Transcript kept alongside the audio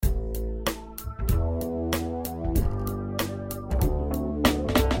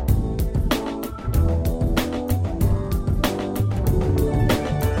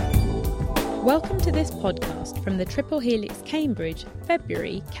to this podcast from the Triple Helix Cambridge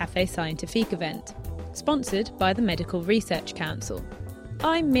February Café Scientifique event, sponsored by the Medical Research Council.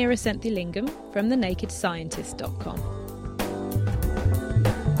 I'm Meera Senthilingam from thenakedscientist.com.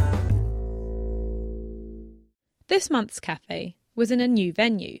 This month's cafe was in a new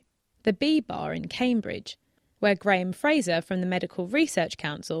venue, the Bee Bar in Cambridge, where Graham Fraser from the Medical Research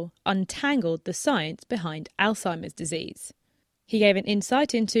Council untangled the science behind Alzheimer's disease. He gave an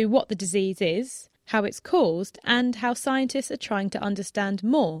insight into what the disease is, how it's caused, and how scientists are trying to understand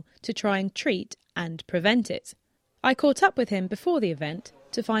more to try and treat and prevent it. I caught up with him before the event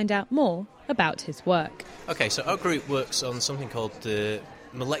to find out more about his work. Okay, so our group works on something called the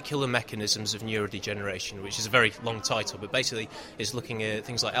Molecular Mechanisms of Neurodegeneration, which is a very long title, but basically it's looking at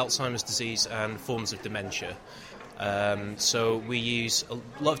things like Alzheimer's disease and forms of dementia. So we use a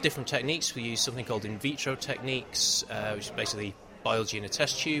lot of different techniques. We use something called in vitro techniques, which is basically biology in a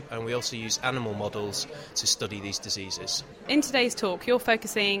test tube, and we also use animal models to study these diseases. In today's talk, you're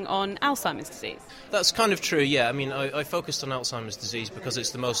focusing on Alzheimer's disease. That's kind of true, yeah. I mean, I focused on Alzheimer's disease because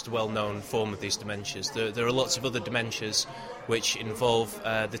it's the most well-known form of these dementias. There are lots of other dementias which involve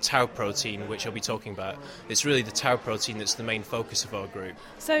the tau protein, which I'll be talking about. It's really the tau protein that's the main focus of our group.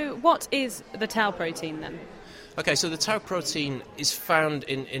 So what is the tau protein then? Okay, so the tau protein is found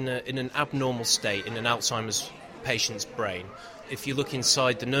in an abnormal state in an Alzheimer's patient's brain. If you look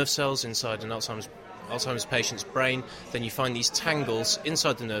inside the nerve cells inside an Alzheimer's patient's brain, then you find these tangles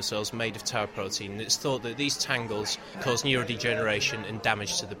inside the nerve cells made of tau protein. It's thought that these tangles cause neurodegeneration and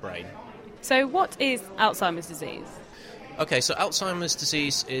damage to the brain. So what is Alzheimer's disease? Okay, so Alzheimer's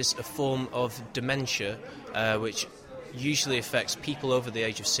disease is a form of dementia which usually affects people over the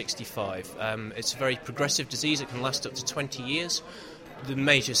age of 65. It's a very progressive disease. It can last up to 20 years. The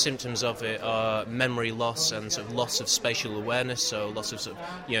major symptoms of it are memory loss and sort of loss of spatial awareness, so loss of sort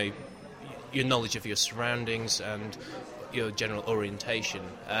of, your knowledge of your surroundings and your general orientation.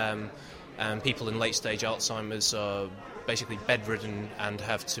 And people in late-stage Alzheimer's are basically bedridden and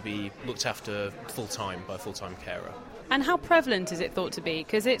have to be looked after full-time by a full-time carer. And how prevalent is it thought to be?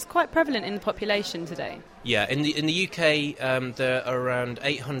 Because it's quite prevalent in the population today. Yeah, in the UK there are around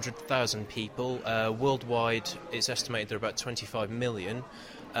 800,000 people. Worldwide it's estimated there are about 25 million.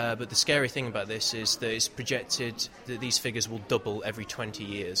 But the scary thing about this is that it's projected that these figures will double every 20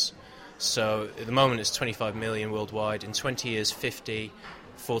 years. So at the moment it's 25 million worldwide. In 20 years, 50,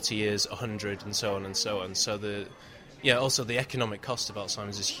 40 years, 100, and so on and so on. So also the economic cost of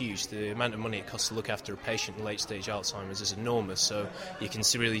Alzheimer's is huge. The amount of money it costs to look after a patient in late-stage Alzheimer's is enormous, so you can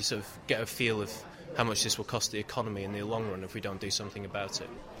really sort of get a feel of how much this will cost the economy in the long run if we don't do something about it.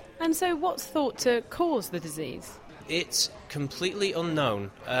 And so what's thought to cause the disease? It's completely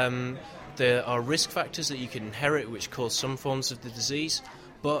unknown. There are risk factors that you can inherit which cause some forms of the disease,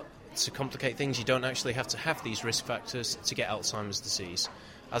 but to complicate things, you don't actually have to have these risk factors to get Alzheimer's disease.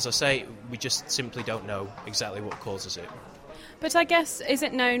 As I say, we just simply don't know exactly what causes it. But I guess, is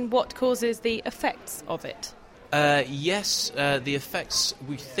it known what causes the effects of it? Yes, the effects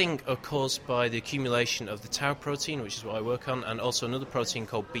we think are caused by the accumulation of the tau protein, which is what I work on, and also another protein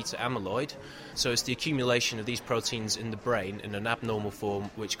called beta amyloid. So it's the accumulation of these proteins in the brain in an abnormal form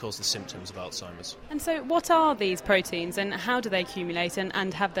which cause the symptoms of Alzheimer's. And so what are these proteins and how do they accumulate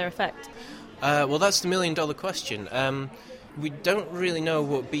and have their effect? Well, that's the million-dollar question. We don't really know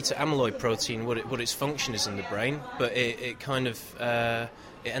what beta amyloid protein, what its function is in the brain, but it kind of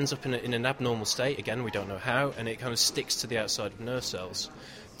it ends up in an abnormal state. Again, we don't know how, and it kind of sticks to the outside of nerve cells.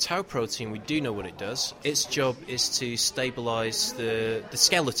 Tau protein, we do know what it does. Its job is to stabilise the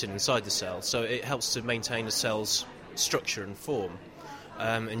skeleton inside the cell, so it helps to maintain a cell's structure and form.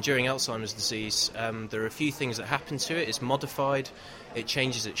 And during Alzheimer's disease, there are a few things that happen to it. It's modified, it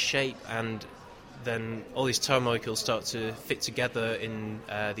changes its shape, and then all these tau molecules start to fit together in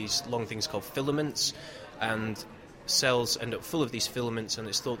these long things called filaments, and cells end up full of these filaments, and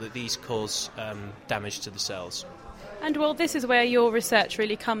it's thought that these cause damage to the cells. And well, this is where your research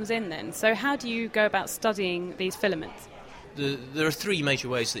really comes in then. So how do you go about studying these filaments? There are three major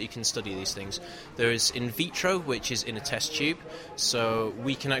ways that you can study these things. There is in vitro, which is in a test tube. So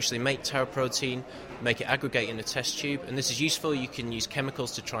we can actually make tau protein, make it aggregate in a test tube, and this is useful. You can use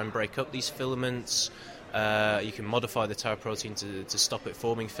chemicals to try and break up these filaments. You can modify the tau protein to stop it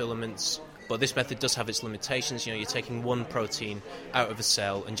forming filaments. But this method does have its limitations. You're taking one protein out of a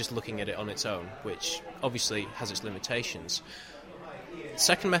cell and just looking at it on its own, which obviously has its limitations.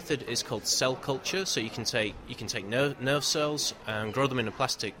 Second method is called cell culture. So you can take nerve cells and grow them in a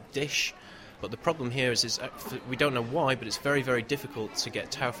plastic dish, But the problem here is we don't know why, but it's very, very difficult to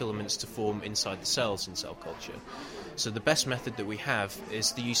get tau filaments to form inside the cells in cell culture. So the best method that we have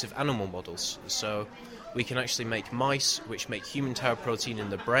is the use of animal models. So we can actually make mice which make human tau protein in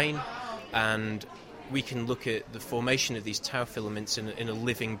the brain, and we can look at the formation of these tau filaments in a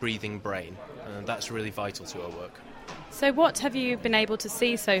living, breathing brain. And that's really vital to our work. So what have you been able to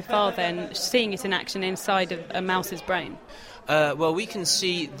see so far then, seeing it in action inside of a mouse's brain? Well, we can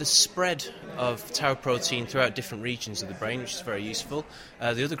see the spread of tau protein throughout different regions of the brain, which is very useful.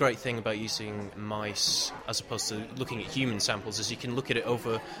 The other great thing about using mice as opposed to looking at human samples is you can look at it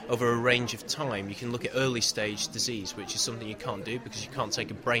over a range of time. You can look at early stage disease, which is something you can't do because you can't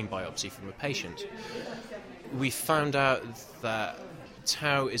take a brain biopsy from a patient. We found out that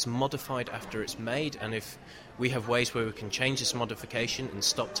tau is modified after it's made, and if we have ways where we can change this modification and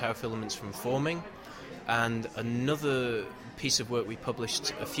stop tau filaments from forming. And another piece of work we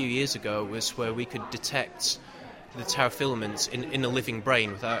published a few years ago was where we could detect the tau filaments in a living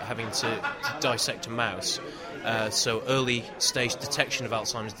brain without having to dissect a mouse. So early stage detection of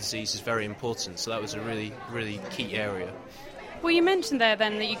Alzheimer's disease is very important. So that was a really, really key area. Well, you mentioned there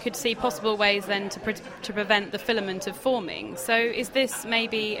then that you could see possible ways then to prevent the filament of forming. So is this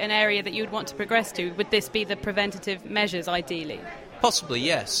maybe an area that you would want to progress to? Would this be the preventative measures ideally? Possibly,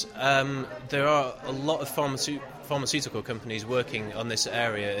 yes. There are a lot of pharmaceutical companies working on this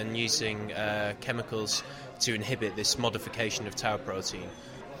area and using chemicals to inhibit this modification of tau protein.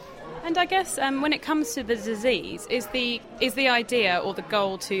 And I guess when it comes to the disease, is the idea or the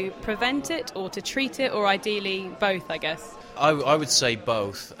goal to prevent it or to treat it, or ideally both, I guess? I would say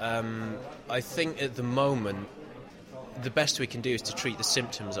both. I think at the moment the best we can do is to treat the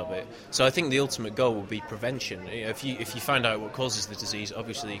symptoms of it. So I think the ultimate goal will be prevention. If you find out what causes the disease,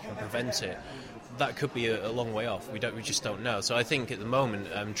 obviously you can prevent it. That could be a long way off. We just don't know. So I think at the moment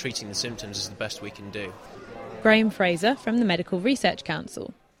treating the symptoms is the best we can do. Graham Fraser from the Medical Research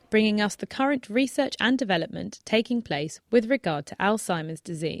Council, bringing us the current research and development taking place with regard to Alzheimer's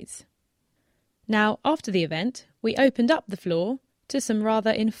disease. Now, after the event, we opened up the floor to some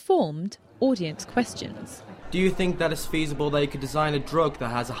rather informed audience questions. Do you think that it's feasible that you could design a drug that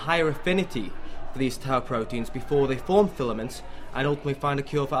has a higher affinity for these tau proteins before they form filaments and ultimately find a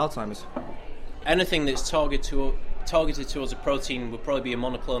cure for Alzheimer's? Anything that's targeted towards a protein will probably be a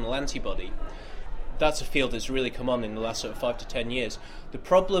monoclonal antibody. That's a field that's really come on in the last 5 to 10 years. The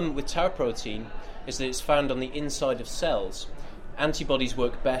problem with tau protein is that it's found on the inside of cells. Antibodies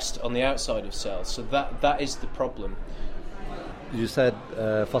work best on the outside of cells, so that is the problem. You said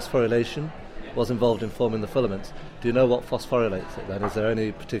phosphorylation was involved in forming the filaments. Do you know what phosphorylates it then? Is there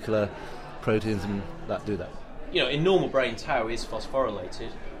any particular proteins that do that? In normal brain, tau is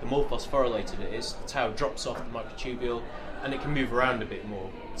phosphorylated. The more phosphorylated it is, the tau drops off the microtubule and it can move around a bit more.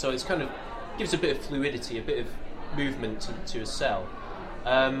 So it's kind of gives a bit of fluidity, a bit of movement to a cell.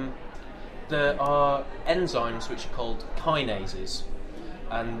 There are enzymes which are called kinases,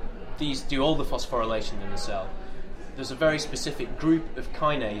 and these do all the phosphorylation in the cell. There's a very specific group of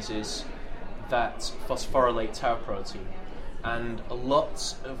kinases that phosphorylate tau protein, and a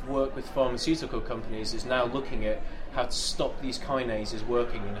lot of work with pharmaceutical companies is now looking at how to stop these kinases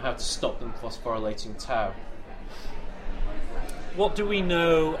working and how to stop them phosphorylating tau. What do we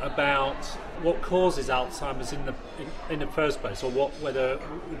know about what causes Alzheimer's in the first place, or whether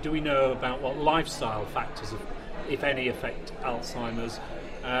do we know about what lifestyle factors, if any, affect Alzheimer's?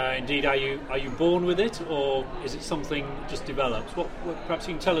 Indeed, are you born with it, or is it something that just develops? Perhaps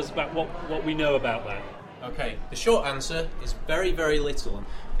you can tell us about what we know about that. Okay, the short answer is very, very little.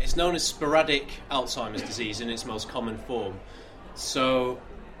 It's known as sporadic Alzheimer's disease in its most common form. So,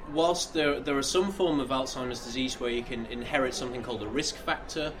 whilst there are some forms of Alzheimer's disease where you can inherit something called a risk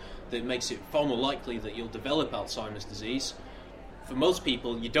factor that makes it far more likely that you'll develop Alzheimer's disease, for most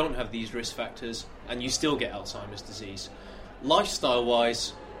people you don't have these risk factors and you still get Alzheimer's disease.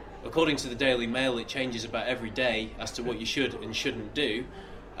 Lifestyle-wise, according to the Daily Mail, it changes about every day as to what you should and shouldn't do.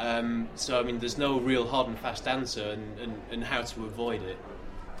 So, there's no real hard and fast answer and how to avoid it.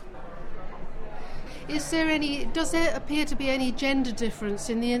 Does there appear to be any gender difference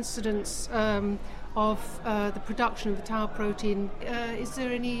in the incidence of the production of the tau protein? Is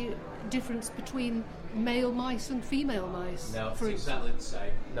there any difference between male mice and female mice? No, it's exactly the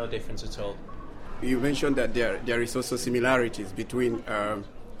same. No difference at all. You mentioned that there is also similarities between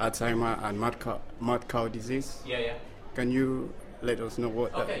Alzheimer and mad cow disease. Yeah. Can you let us know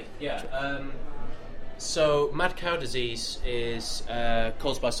what that... Okay, yeah. So mad cow disease is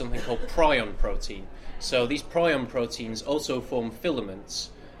caused by something called prion protein. So these prion proteins also form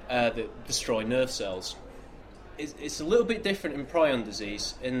filaments that destroy nerve cells. It's a little bit different in prion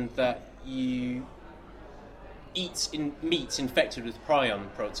disease in that you eat meat infected with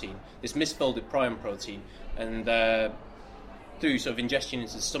prion protein, this misfolded prion protein, and through sort of ingestion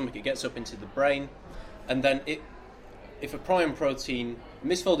into the stomach, it gets up into the brain, and then if a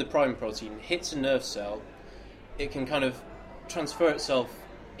misfolded prion protein hits a nerve cell, it can kind of transfer itself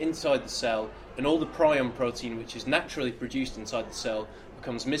inside the cell, and all the prion protein which is naturally produced inside the cell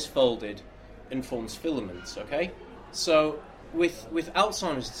becomes misfolded and forms filaments, okay? So with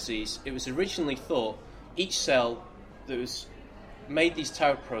Alzheimer's disease, it was originally thought each cell that was made these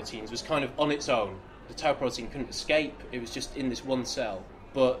tau proteins was kind of on its own. The tau protein couldn't escape, it was just in this one cell.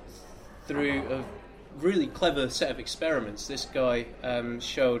 But through a really clever set of experiments, this guy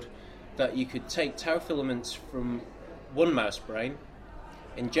showed that you could take tau filaments from one mouse brain,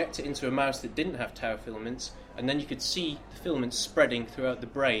 inject it into a mouse that didn't have tau filaments, and then you could see the filaments spreading throughout the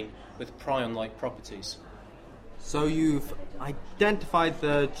brain with prion-like properties. So you've identified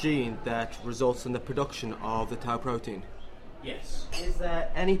the gene that results in the production of the tau protein? Yes. Is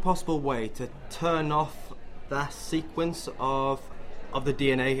there any possible way to turn off that sequence of the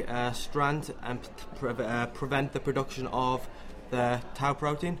DNA strand and prevent the production of the tau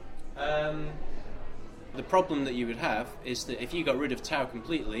protein? The problem that you would have is that if you got rid of tau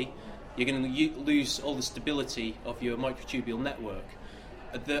completely, you're going to lose all the stability of your microtubule network.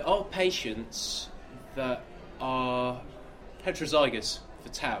 There are patients that are heterozygous for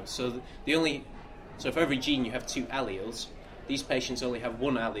tau, so for every gene you have 2 alleles. These patients only have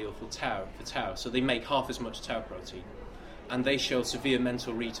 1 allele for tau, so they make half as much tau protein, and they show severe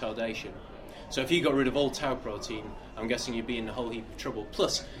mental retardation. So if you got rid of all tau protein, I'm guessing you'd be in a whole heap of trouble.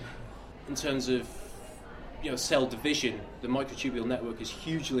 Plus, in terms of cell division, the microtubule network is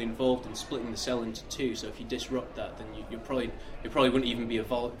hugely involved in splitting the cell into 2. So if you disrupt that, then you probably wouldn't even be a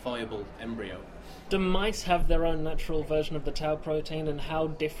viable embryo. Do mice have their own natural version of the tau protein, and how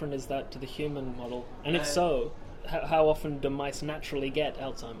different is that to the human model? And if so, how often do mice naturally get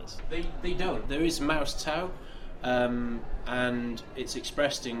Alzheimer's? They don't. There is mouse tau, and it's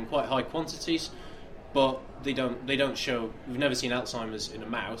expressed in quite high quantities, but they don't show. We've never seen Alzheimer's in a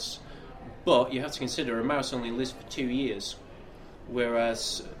mouse. But you have to consider a mouse only lives for 2 years,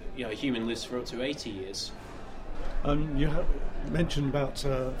 whereas a human lives for up to 80 years. You have mentioned about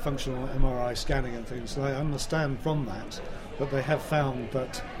functional MRI scanning and things, and I understand from that they have found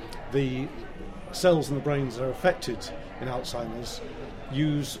that the cells in the brains that are affected in Alzheimer's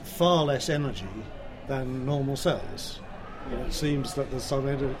use far less energy than normal cells. It seems that there's some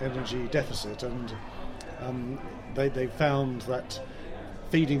energy deficit, and they found that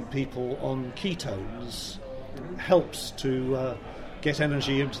feeding people on ketones helps to get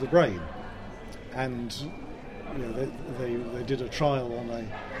energy into the brain. And they did a trial on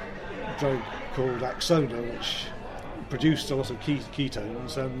a drug called Axona, which produced a lot of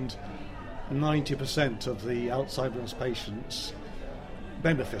ketones, and 90% of the Alzheimer's patients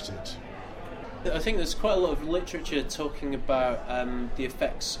benefited. I think there's quite a lot of literature talking about the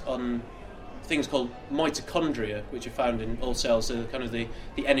effects on things called mitochondria, which are found in all cells. They're kind of the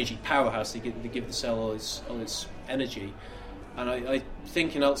energy powerhouse. They give the cell all its energy. And I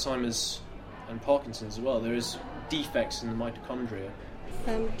think in Alzheimer's and Parkinson's as well, there is defects in the mitochondria.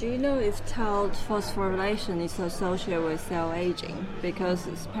 Do you know if tau phosphorylation is associated with cell aging? Because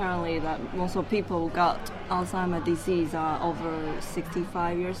it's apparently that most of people who got Alzheimer's disease are over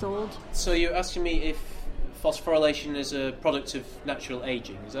 65 years old. So you're asking me if phosphorylation is a product of natural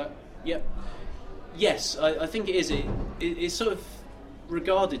aging, is that? Yep. Yes, I think it is. It's sort of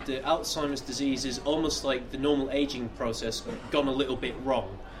regarded that Alzheimer's disease is almost like the normal aging process gone a little bit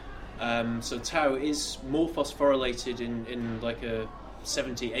wrong. So tau is more phosphorylated in like a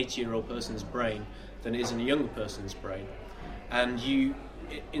 70, 80-year-old person's brain than it is in a younger person's brain. And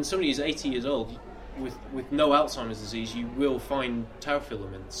in somebody who's 80 years old, with no Alzheimer's disease, you will find tau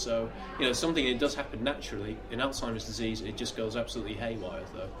filaments. So, something that does happen naturally. In Alzheimer's disease, it just goes absolutely haywire,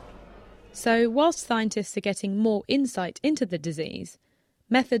 though. So, whilst scientists are getting more insight into the disease,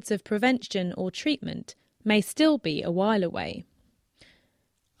 methods of prevention or treatment may still be a while away.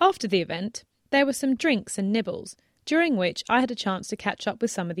 After the event, there were some drinks and nibbles, during which I had a chance to catch up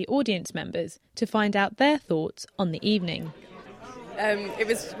with some of the audience members to find out their thoughts on the evening. It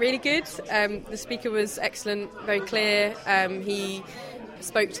was really good. The speaker was excellent, very clear. He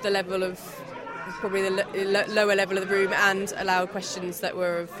spoke to the level of probably the lower level of the room and allowed questions that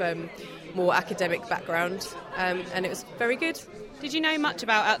were of more academic background, and it was very good. Did you know much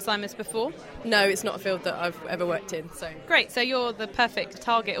about Alzheimer's before? No, it's not a field that I've ever worked in. So great, so you're the perfect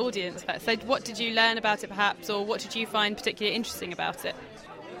target audience. So what did you learn about it perhaps, or what did you find particularly interesting about it?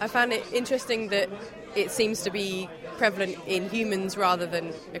 I found it interesting that it seems to be prevalent in humans rather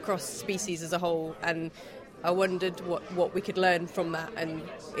than across species as a whole, and I wondered what we could learn from that, and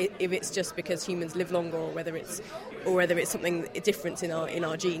if it's just because humans live longer, or whether it's something different in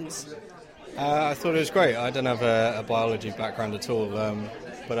our genes. I thought it was great. I don't have a biology background at all,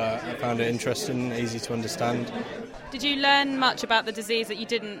 but I found it interesting, easy to understand. Did you learn much about the disease that you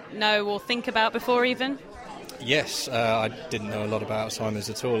didn't know or think about before even? Yes, I didn't know a lot about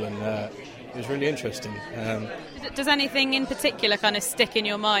Alzheimer's at all, and it was really interesting. Does anything in particular kind of stick in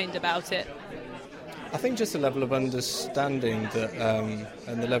your mind about it? I think just the level of understanding that,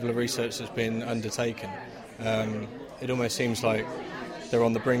 and the level of research that's been undertaken. It almost seems like they're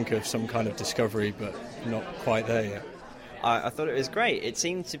on the brink of some kind of discovery, but not quite there yet. I thought it was great. It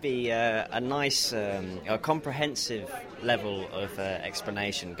seemed to be a nice, a comprehensive level of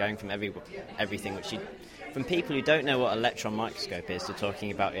explanation, going from everything which from people who don't know what electron microscope is to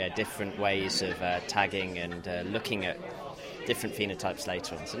talking about different ways of tagging and looking at different phenotypes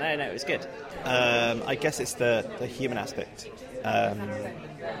later on. So no, it was good. I guess it's the human aspect.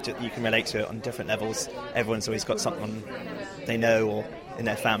 You can relate to it on different levels. Everyone's always got someone they know or in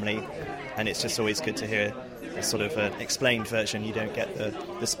their family, and it's just always good to hear a sort of an explained version. You don't get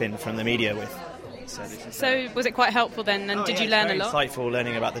the spin from the media with. So was it quite helpful then, and did you learn a lot? It's insightful,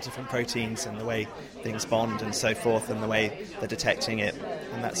 learning about the different proteins and the way things bond and so forth, and the way they're detecting it,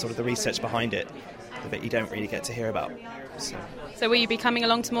 and that's sort of the research behind it that you don't really get to hear about. So will you be coming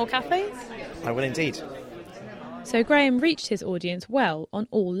along to more cafes? I will indeed. So Graham reached his audience well on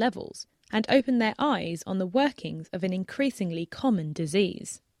all levels and opened their eyes on the workings of an increasingly common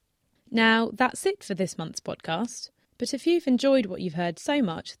disease. Now, that's it for this month's podcast. But if you've enjoyed what you've heard so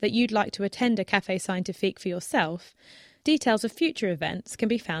much that you'd like to attend a Café Scientifique for yourself, details of future events can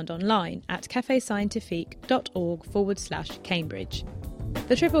be found online at cafescientifique.org/Cambridge.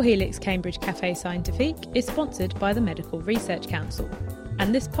 The Triple Helix Cambridge Café Scientifique is sponsored by the Medical Research Council,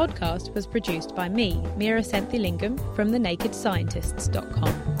 and this podcast was produced by me, Meera Senthilingam, from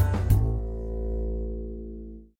thenakedscientists.com.